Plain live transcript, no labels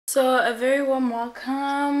So a very warm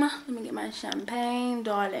welcome. Let me get my champagne,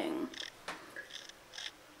 darling.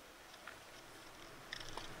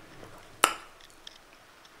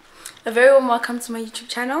 A very warm welcome to my YouTube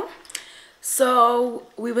channel. So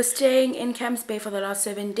we were staying in Camps Bay for the last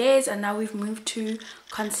 7 days and now we've moved to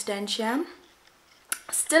Constantia.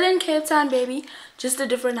 Still in Cape Town, baby, just a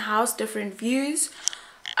different house, different views.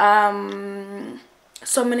 So I'm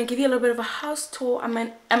gonna give you a little bit of a house tour. I'm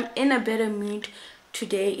in a better mood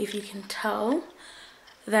today, if you can tell,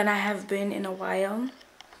 than I have been in a while.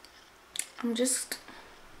 I'm just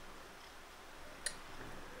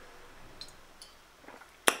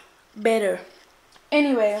better.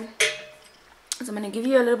 Anyway, so I'm gonna give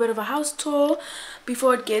you a little bit of a house tour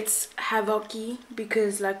before it gets havocy,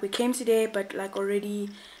 because like we came today but like already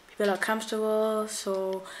people are comfortable.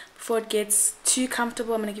 So before it gets too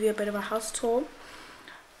comfortable, I'm gonna give you a bit of a house tour.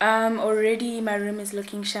 Already my room is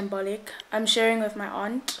looking shambolic. I'm sharing with my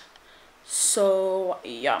aunt, so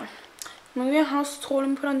yeah, I'm gonna give you a house tour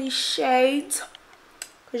and put on these shades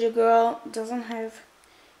because your girl doesn't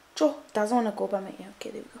want to go by my ear. Okay,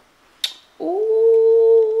 there we go.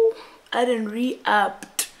 Ooh, I done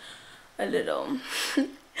re-upped a little.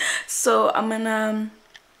 So I'm gonna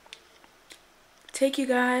take you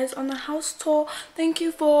guys on the house tour. Thank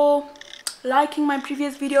you for liking my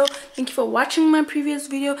previous video, thank you for watching my previous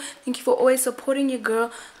video, thank you for always supporting your girl,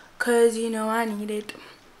 because you know I need it.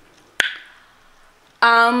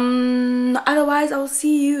 Otherwise I'll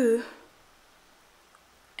see you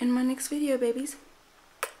in my next video, babies.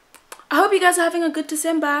 I hope you guys are having a good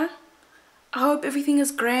December. I hope everything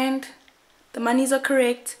is grand, the monies are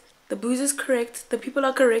correct, the booze is correct, the people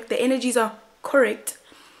are correct, the energies are correct.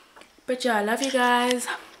 But yeah, I love you guys.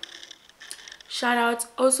 Shout outs.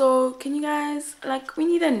 Also, can you guys, like, we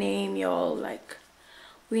need a name, y'all. Like,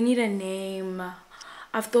 we need a name.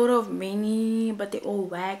 I've thought of many, but they all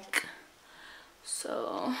whack,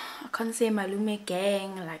 so I can't say Malume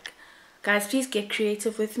gang. Like, guys, please get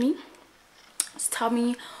creative with me. Just tell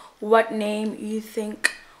me what name you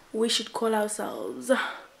think we should call ourselves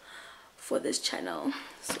for this channel.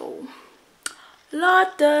 So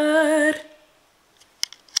Lottered.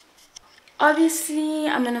 Obviously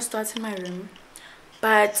I'm gonna start in my room,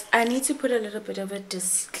 but I need to put a little bit of a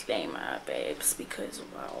disclaimer, babes, because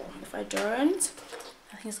wow, if I don't,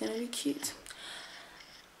 I think it's gonna be cute.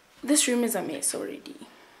 This room is a mess already,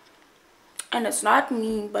 and it's not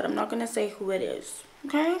me, but I'm not gonna say who it is.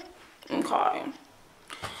 Okay.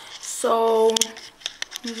 So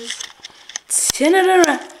let me just turn it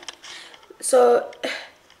around. So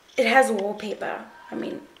it has wallpaper. I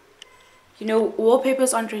mean, you know,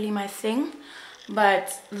 wallpapers aren't really my thing,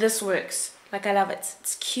 but this works. Like, I love it.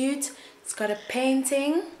 It's cute. It's got a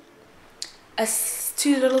painting,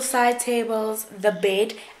 two little side tables, the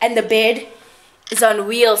bed, and the bed is on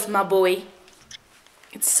wheels, my boy.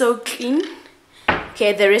 It's so clean.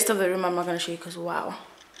 Okay, the rest of the room I'm not gonna show you because wow,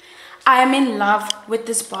 I am in love with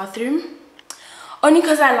this bathroom. Only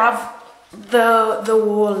because I love the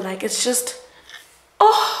wall. Like, it's just,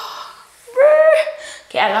 oh,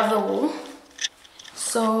 okay, I love the wall.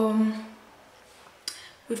 So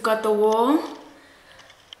we've got the wall,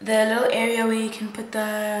 the little area where you can put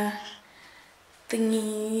the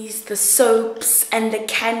thingies, the soaps and the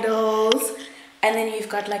candles, and then you've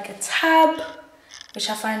got like a tub, which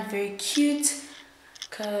I find very cute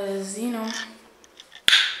because, you know,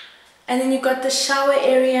 and then you've got the shower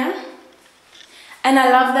area, and I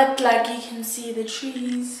love that, like, you can see the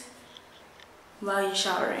trees while you're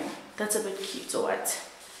showering. That's a bit cute or what.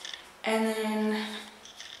 And then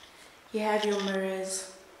you have your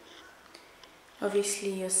mirrors,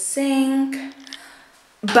 obviously your sink.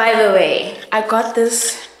 By the way, I got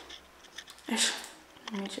this, let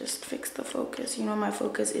me just fix the focus. You know, my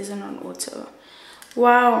focus isn't on auto.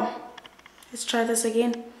 Wow, let's try this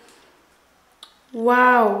again.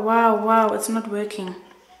 Wow, it's not working.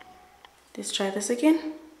 Let's try this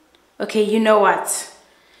again. Okay, you know what,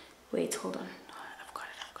 wait, hold on. I've got it.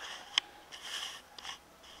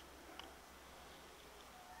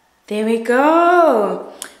 There we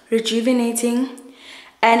go. Rejuvenating,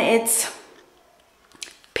 and it's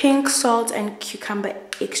pink salt and cucumber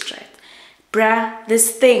extract. Bruh,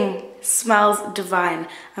 this thing smells divine.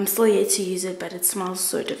 I'm still yet to use it, but it smells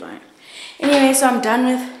so divine. Anyway, so I'm done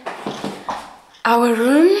with our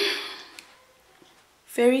room.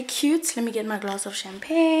 Very cute. Let me get my glass of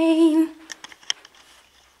champagne.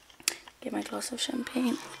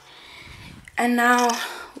 And now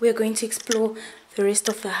we're going to explore the rest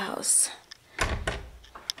of the house.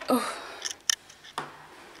 Oh.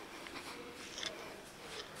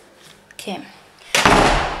 Okay.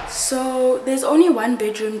 So there's only one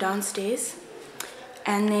bedroom downstairs.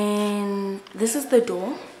 And then this is the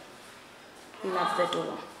door. Love the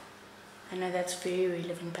door. I know that's very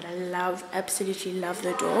relevant, but I absolutely love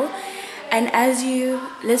the door. And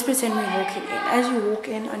let's pretend we're walking in. As you walk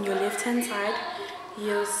in, on your left hand side,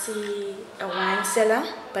 you'll see a wine cellar,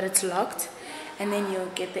 but it's locked. And then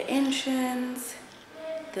you'll get the entrance,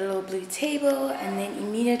 the little blue table, and then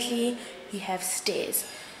immediately you have stairs.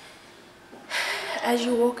 As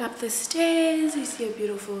you walk up the stairs, you see a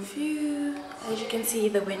beautiful view. As you can see,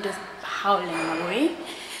 the wind is howling away.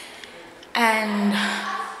 And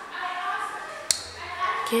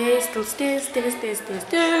okay, still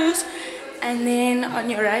stairs. And then on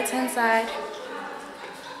your right hand side,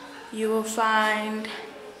 you will find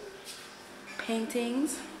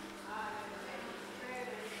paintings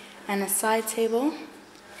and a side table,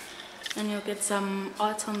 and you'll get some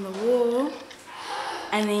art on the wall.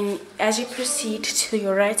 And then as you proceed to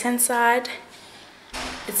your right hand side,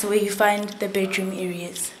 it's where you find the bedroom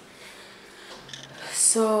areas.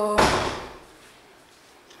 So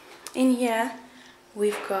in here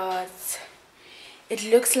we've got, it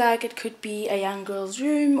looks like it could be a young girl's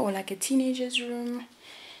room or like a teenager's room.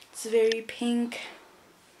 It's very pink,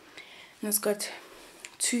 and it's got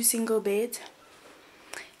 2 single beds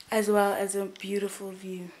as well as a beautiful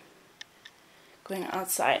view going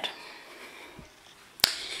outside.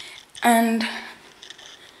 And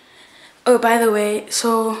oh, by the way,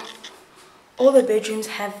 so all the bedrooms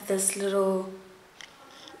have this little,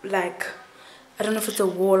 like, I don't know if it's a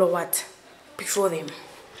wall or what, before them.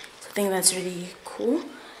 So I think that's really cool.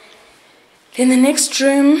 Then the next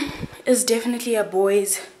room is definitely a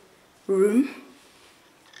boy's room.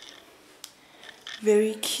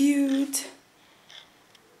 Very cute.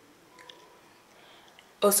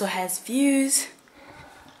 Also has views.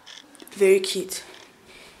 Very cute.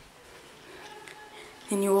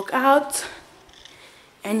 Then you walk out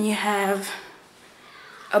and you have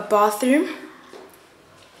a bathroom.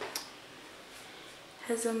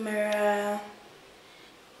 Has a mirror,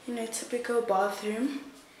 you know, typical bathroom.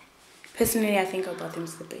 Personally, I think our bathroom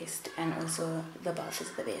is the best, and also the bath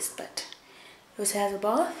is the best, but it also has a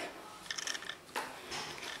bath.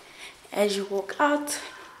 As you walk out,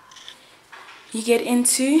 you get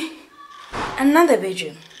into another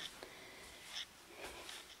bedroom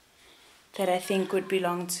that I think would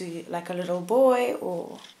belong to like a little boy,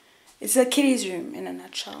 or it's a kiddie's room in a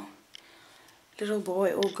nutshell. Little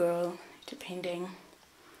boy or girl, depending.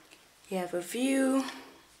 You have a view.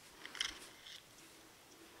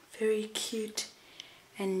 Very cute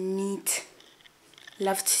and neat.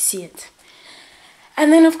 Love to see it.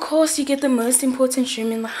 And then of course you get the most important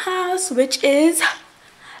room in the house, which is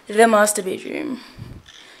the master bedroom.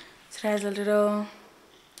 So it has a little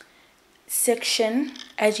section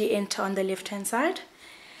as you enter on the left hand side,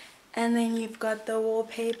 and then you've got the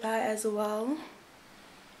wallpaper as well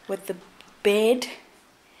with the bed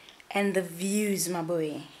and the views, my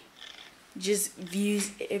boy. Just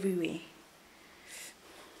views everywhere.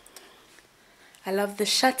 I love the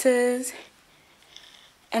shutters,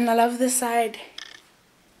 and I love the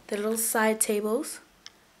little side tables.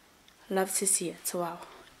 Love to see it. Wow.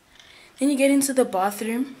 Then you get into the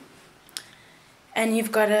bathroom, and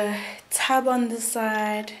you've got a tub on the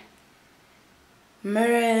side,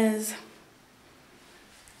 mirrors,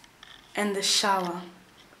 and the shower.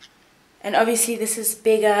 And obviously this is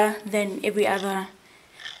bigger than every other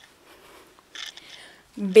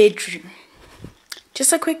bedroom.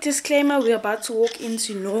 Just a quick disclaimer, we're about to walk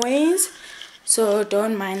into noise, so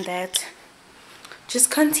don't mind that. Just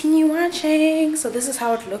continue watching. So this is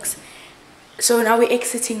how it looks. So now we're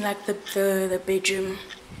exiting like the bedroom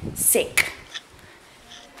sec.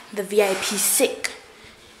 The VIP sick.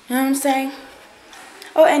 You know what I'm saying?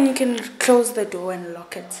 Oh, and you can close the door and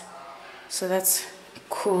lock it. So that's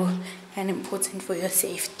cool and important for your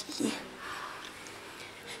safety.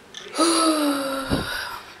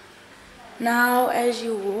 Now as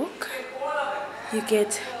you walk, you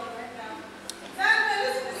get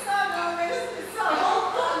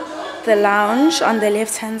the lounge on the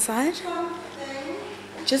left hand side.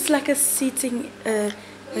 Just like a sitting area.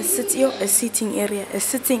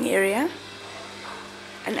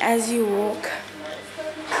 And as you walk,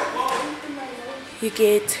 you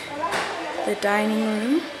get the dining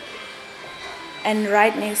room, and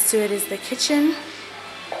right next to it is the kitchen.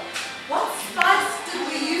 What spice did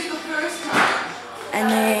we use the first time? And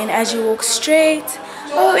then as you walk straight,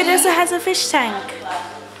 oh, it also has a fish tank.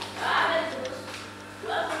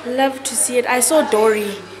 Love to see it. I saw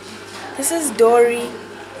Dory. This is Dory.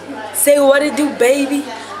 Say what it do, baby.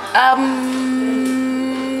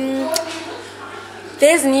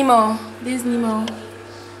 There's Nemo. There's Nemo.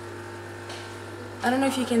 I don't know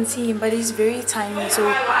if you can see him, but he's very tiny, so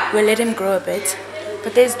we'll let him grow a bit.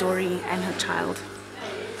 But there's Dory and her child.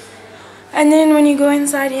 And then when you go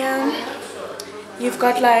inside here, you've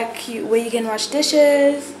got like where you can wash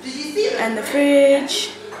dishes and the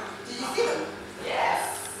fridge.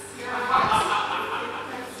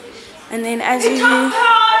 And then as you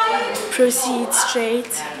proceed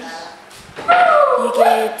straight, you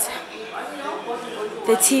get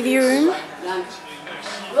the TV room.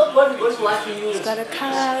 It's got a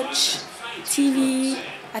couch, TV.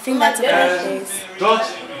 I think that's a great place.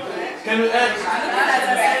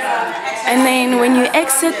 And then when you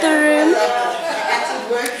exit the room,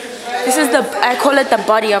 this is I call it the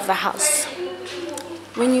body of the house.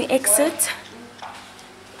 When you exit,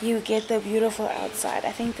 you get the beautiful outside.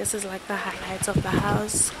 I think this is like the highlights of the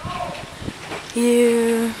house.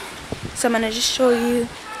 So I'm gonna just show you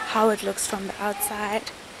how it looks from the outside.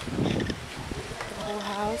 The whole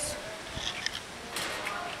house.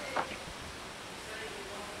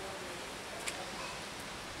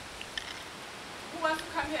 Who wants to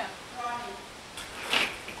come here?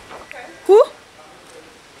 Who?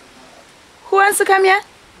 Who wants to come here?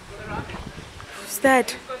 Who's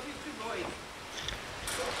that?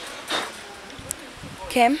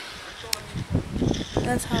 Okay.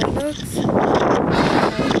 That's how it looks. The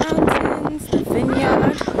mountains, the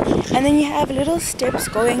vineyard, and then you have little steps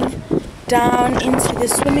going down into the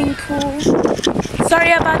swimming pool.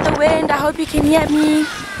 Sorry about the wind, I hope you can hear me.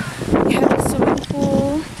 You have the swimming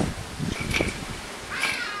pool.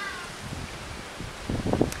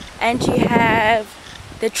 And you have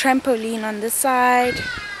the trampoline on the side.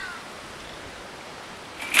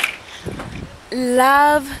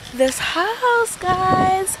 Love this house,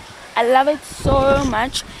 guys. I love it so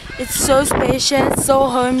much. It's so spacious, so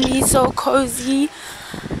homely, so cozy.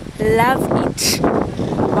 Love it.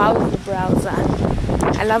 Wow, the browser.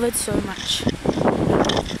 I love it so much.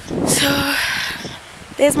 So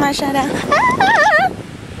there's my shadow.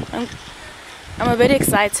 I'm a bit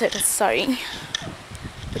excited, sorry.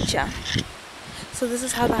 But yeah. So this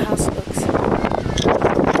is how the house looks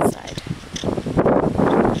inside.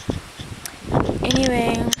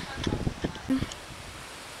 Anyway,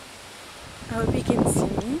 I hope you can see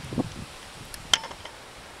me.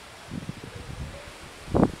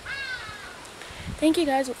 Thank you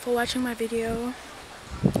guys for watching my video.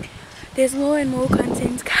 There's more and more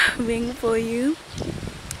content coming for you,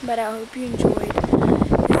 but I hope you enjoyed this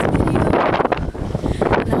video,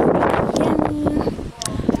 and I hope you can hear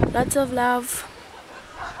me. Lots of love.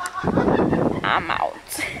 I'm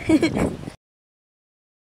out.